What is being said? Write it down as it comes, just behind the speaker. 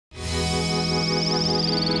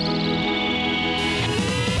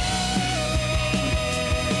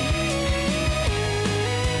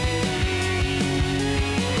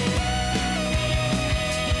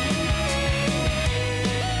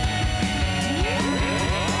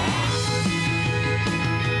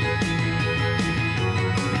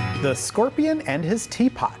The Scorpion and his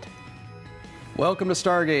Teapot. Welcome to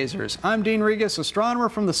Stargazers. I'm Dean Regas, astronomer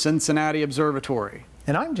from the Cincinnati Observatory.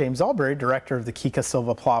 And I'm James Albury, director of the Kika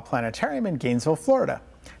Silva Pla Planetarium in Gainesville, Florida.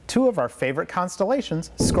 Two of our favorite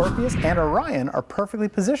constellations, Scorpius and Orion, are perfectly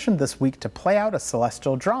positioned this week to play out a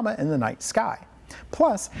celestial drama in the night sky.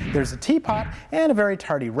 Plus, there's a teapot and a very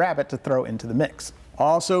tardy rabbit to throw into the mix.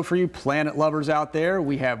 Also, for you planet lovers out there,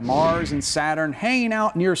 we have Mars and Saturn hanging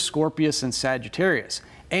out near Scorpius and Sagittarius.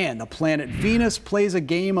 And the planet Venus plays a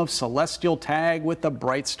game of celestial tag with the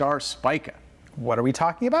bright star Spica. What are we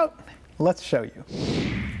talking about? Let's show you.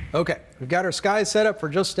 Okay, we've got our sky set up for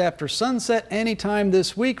just after sunset anytime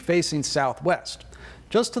this week facing southwest.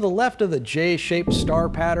 Just to the left of the J-shaped star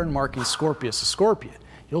pattern marking Scorpius the Scorpion,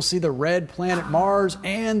 you'll see the red planet Mars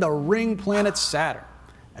and the ring planet Saturn.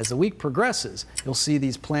 As the week progresses, you'll see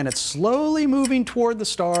these planets slowly moving toward the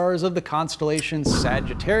stars of the constellation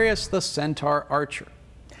Sagittarius, the Centaur Archer.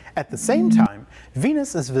 At the same time,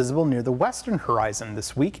 Venus is visible near the western horizon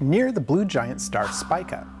this week near the blue giant star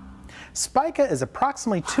Spica. Spica is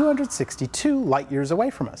approximately 262 light years away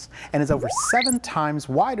from us and is over 7 times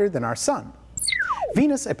wider than our Sun.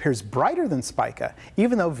 Venus appears brighter than Spica,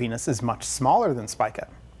 even though Venus is much smaller than Spica.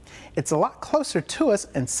 It's a lot closer to us,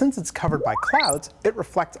 and since it's covered by clouds, it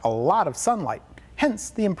reflects a lot of sunlight, hence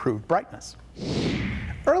the improved brightness.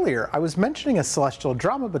 Earlier, I was mentioning a celestial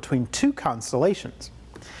drama between two constellations.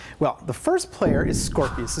 Well, the first player is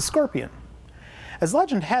Scorpius the Scorpion. As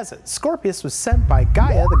legend has it, Scorpius was sent by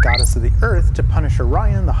Gaia, the goddess of the earth, to punish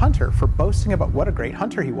Orion the hunter for boasting about what a great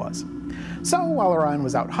hunter he was. So, while Orion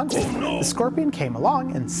was out hunting, the Scorpion came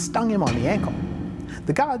along and stung him on the ankle.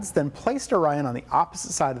 The gods then placed Orion on the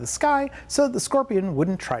opposite side of the sky so that the Scorpion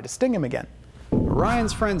wouldn't try to sting him again.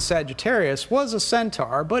 Orion's friend Sagittarius was a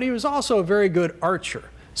centaur, but he was also a very good archer.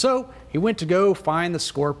 So he went to go find the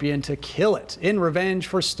Scorpion to kill it in revenge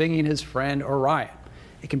for stinging his friend Orion.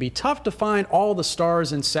 It can be tough to find all the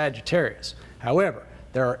stars in Sagittarius. However,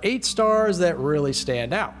 there are 8 stars that really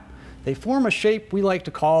stand out. They form a shape we like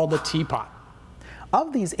to call the teapot.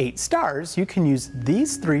 Of these 8 stars, you can use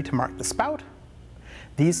these 3 to mark the spout,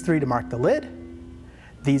 these 3 to mark the lid,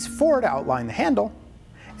 these 4 to outline the handle,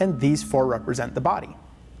 and these 4 represent the body.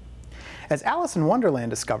 As Alice in Wonderland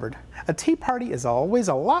discovered, a tea party is always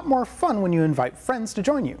a lot more fun when you invite friends to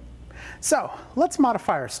join you. So, let's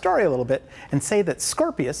modify our story a little bit and say that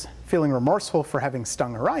Scorpius, feeling remorseful for having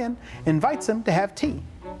stung Orion, invites him to have tea.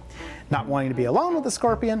 Not wanting to be alone with the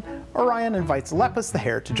Scorpion, Orion invites Lepus the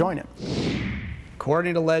hare to join him.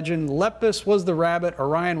 According to legend, Lepus was the rabbit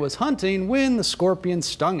Orion was hunting when the Scorpion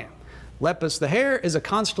stung him. Lepus the hare is a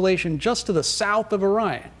constellation just to the south of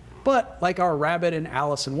Orion. But like our rabbit in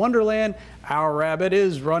Alice in Wonderland, our rabbit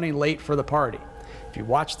is running late for the party. If you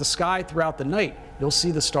watch the sky throughout the night, you'll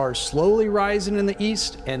see the stars slowly rising in the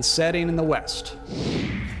east and setting in the west.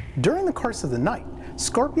 During the course of the night,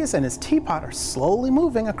 Scorpius and his teapot are slowly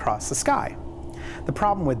moving across the sky. The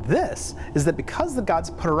problem with this is that because the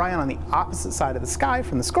gods put Orion on the opposite side of the sky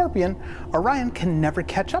from the Scorpion, Orion can never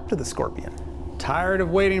catch up to the Scorpion. Tired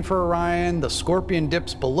of waiting for Orion, the Scorpion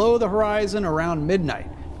dips below the horizon around midnight,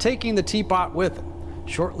 taking the teapot with it.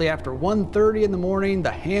 Shortly after 1:30 in the morning, the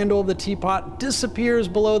handle of the teapot disappears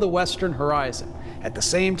below the western horizon. At the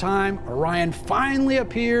same time, Orion finally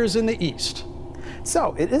appears in the east.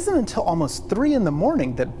 So, it isn't until almost 3 in the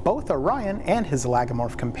morning that both Orion and his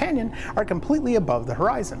lagomorph companion are completely above the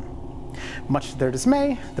horizon. Much to their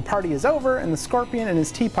dismay, the party is over and the Scorpion and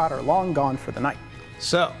his teapot are long gone for the night.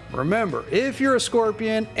 So, remember, if you're a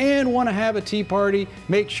Scorpion and want to have a tea party,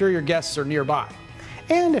 make sure your guests are nearby.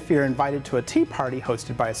 And if you're invited to a tea party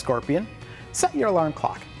hosted by a Scorpion, set your alarm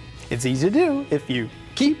clock. It's easy to do if you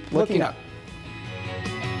keep looking up.